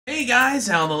Hey guys,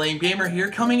 Alan the Lame Gamer here,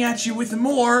 coming at you with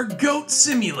more Goat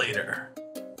Simulator.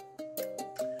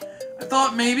 I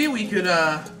thought maybe we could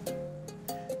add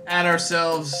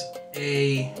ourselves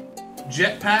a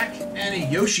jetpack and a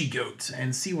Yoshi goat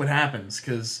and see what happens,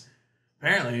 because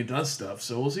apparently it does stuff.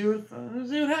 So we'll see what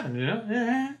happens. You know?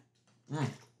 Yeah.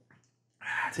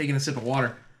 Taking a sip of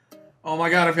water. Oh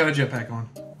my god, I've got a jetpack on.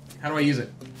 How do I use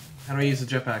it? How do I use the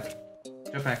jetpack?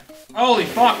 Jetpack. Holy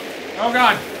fuck! Oh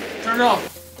god! Turn it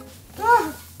off.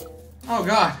 Ah. Oh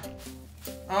god.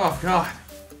 Oh god.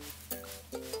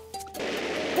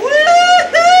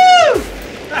 Woohoo!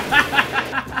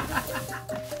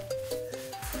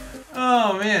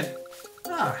 Oh man.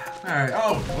 Ah, alright.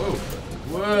 Oh, whoa.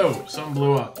 Whoa. Something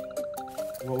blew up.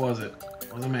 What was it?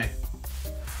 Wasn't me.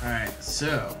 Alright,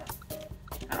 so.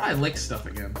 How do I lick stuff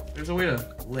again? There's a way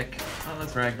to lick. Oh,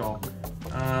 that's ragdoll.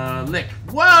 Lick.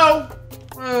 Whoa!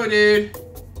 Whoa, dude.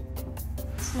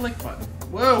 What's the lick button?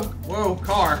 Whoa, whoa,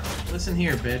 car. Listen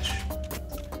here, bitch.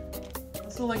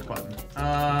 What's the like button?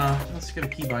 Let's get a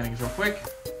key bindings real quick.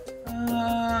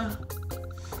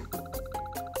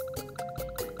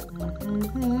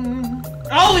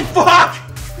 Holy fuck!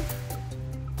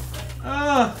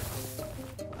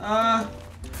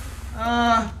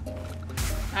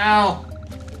 Ow.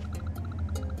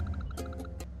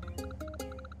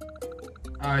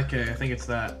 Okay, I think it's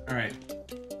that. Alright.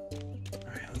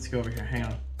 Alright, let's go over here. Hang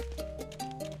on.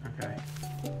 Okay.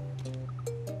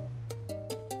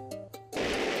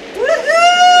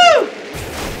 Woohoo!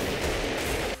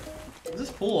 Is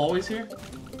this pool always here?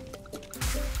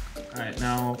 Alright,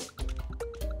 now.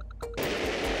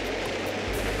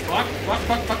 Fuck.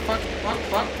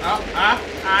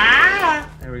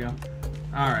 There we go.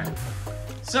 Alright.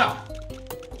 So,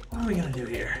 what are we gonna do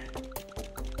here?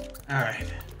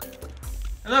 Alright.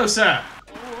 Hello, sir.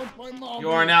 You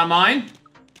are now mine.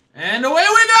 And away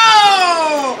we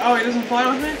go! Oh, he doesn't fly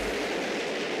with me?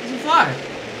 He doesn't fly.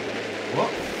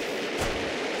 Whoop.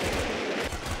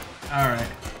 Alright.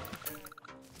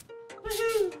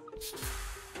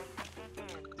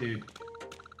 Dude.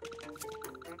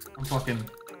 I'm fucking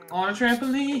on a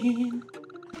trampoline.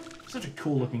 Such a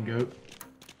cool looking goat.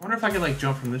 I wonder if I could like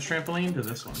jump from this trampoline to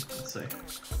this one. Let's see.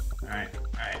 Alright,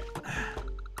 alright.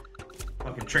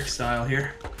 Fucking trick style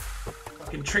here.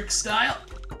 Fucking trick style.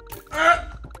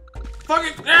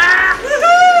 Fucking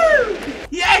woohoo!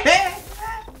 Yeah!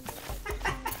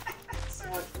 So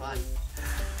much fun.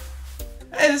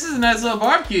 Hey, this is a nice little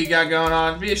barbecue you got going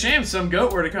on. It'd be a shame if some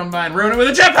goat were to come by and ruin it with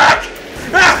a jetpack!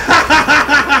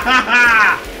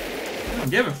 I don't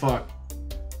give a fuck.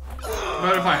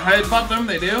 But if I headbutt them,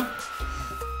 they do?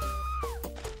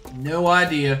 No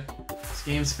idea. This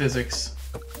game's physics.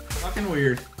 Fucking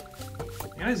weird.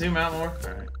 Can I zoom out more?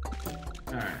 Alright.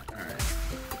 Alright.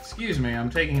 Excuse me, I'm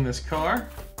taking this car.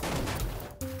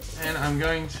 And I'm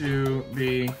going to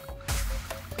be...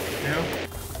 No.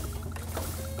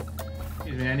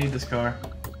 Excuse me, I need this car.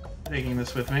 I'm taking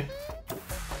this with me.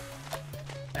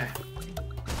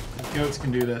 Goats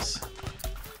can do this.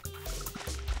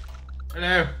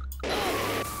 Hello.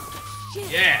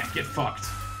 Yeah, get fucked.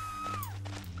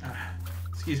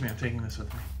 Excuse me, I'm taking this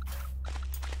with me.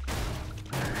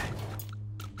 Alright.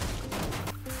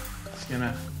 Just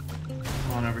gonna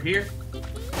come on over here.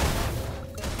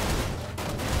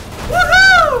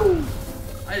 Woohoo!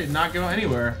 I did not go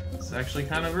anywhere. It's actually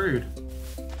kind of rude.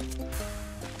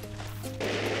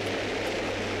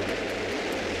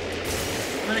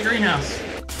 I'm in a greenhouse.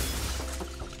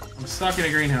 I'm stuck in a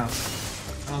greenhouse.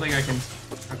 I don't think I can...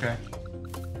 Okay.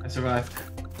 I survived.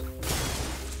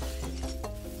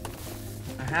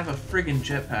 I have a friggin'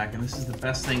 jetpack, and this is the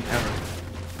best thing ever.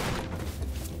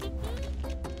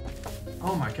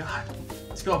 Oh my god.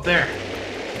 Let's go up there.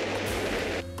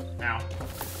 Ow.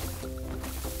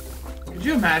 Could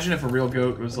you imagine if a real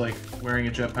goat was, like, wearing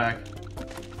a jetpack?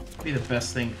 It'd be the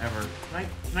best thing ever.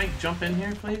 Can I jump in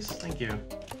here, please? Thank you.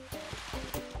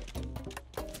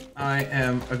 I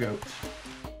am a goat.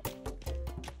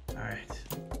 Alright.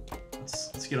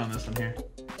 Let's get on this one here.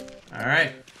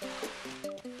 Alright.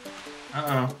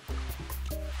 Uh-oh.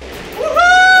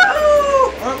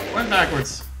 Woohoo! Oh, went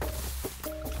backwards.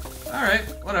 Alright,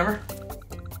 whatever.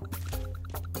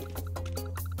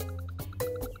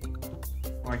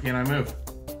 Why can't I move?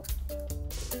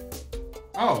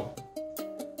 Oh.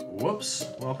 Whoops.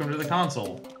 Welcome to the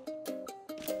console.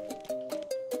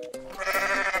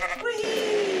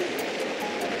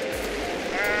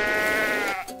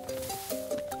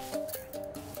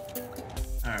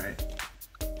 Alright.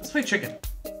 Let's play chicken.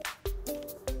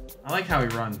 I like how he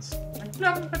runs. Like,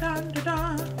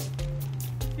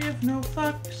 give no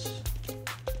fucks.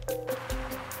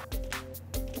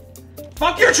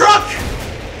 Fuck your truck!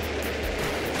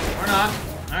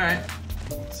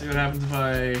 see what happens if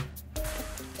I...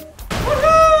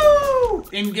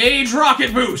 Woohoo! Engage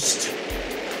rocket boost!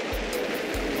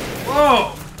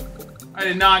 Whoa! I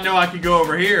did not know I could go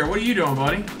over here. What are you doing,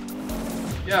 buddy?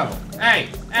 Yo. Hey!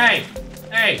 Hey!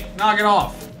 Hey! Knock it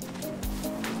off.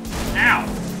 Ow!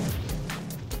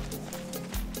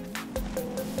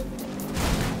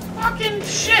 Fucking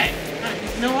shit!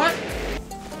 You know what?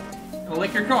 I'll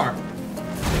lick your car.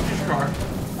 Lick your car.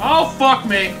 Oh, fuck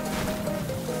me!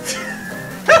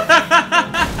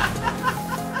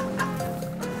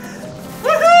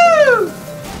 Woohoo!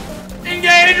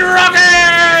 Engage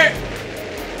rocket!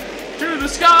 To the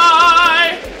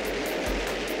sky!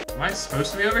 Am I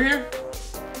supposed to be over here?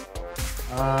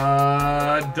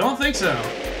 Don't think so.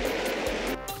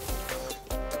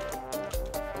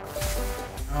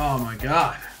 Oh my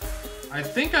god. I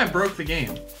think I broke the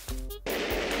game.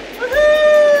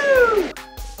 Woohoo!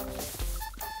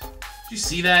 Did you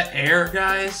see that air,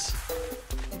 guys?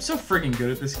 I'm so freaking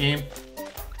good at this game.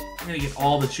 I'm gonna get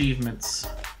all the achievements.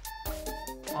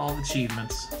 All the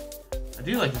achievements. I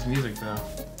do like this music, though.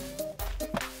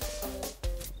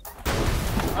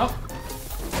 Oh.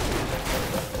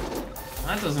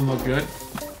 That doesn't look good.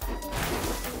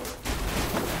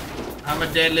 I'm a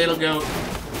dead little goat.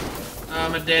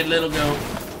 I'm a dead little goat.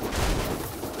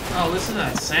 Oh, listen to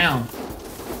that sound.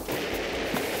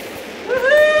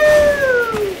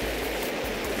 Woohoo!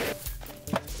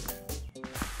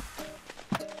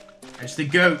 As the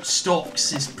goat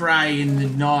stalks his prey in the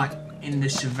night in the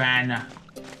savannah,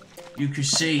 you can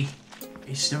see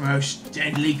it's the most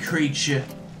deadly creature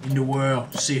in the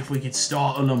world. See if we can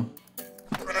startle them.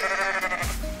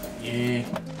 Yeah.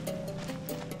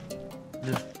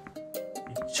 It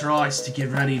tries to get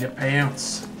ready to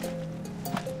pounce.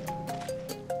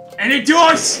 And it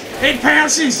does! It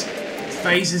pounces! It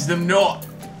phases them not.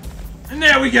 And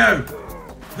there we go!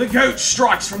 The goat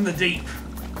strikes from the deep.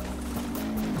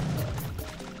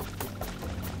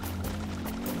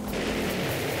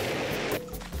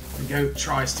 The goat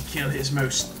tries to kill his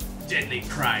most deadly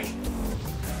prey.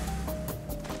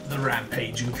 The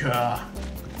rampaging car.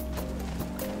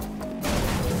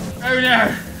 Oh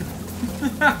no!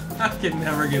 I can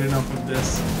never get enough of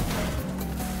this.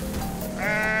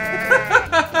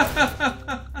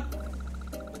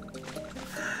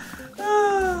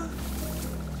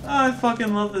 I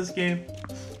fucking love this game.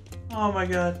 Oh my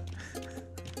god.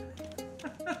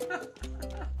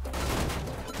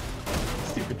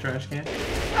 Stupid trash can.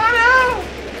 Oh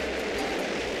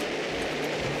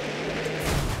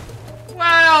no!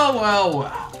 Well, well,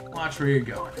 well. Watch where you're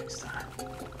going next time.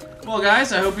 Well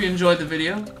guys, I hope you enjoyed the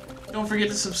video. Don't forget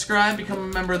to subscribe, become a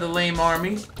member of the Lame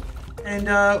Army. And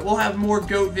we'll have more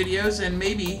GOAT videos, and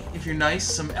maybe, if you're nice,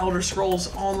 some Elder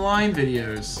Scrolls Online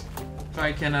videos. If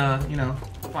I can, you know,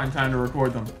 find time to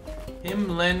record them.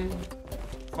 Len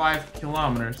 5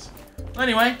 kilometers. Well,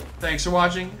 anyway, thanks for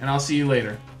watching, and I'll see you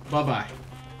later. Bye-bye.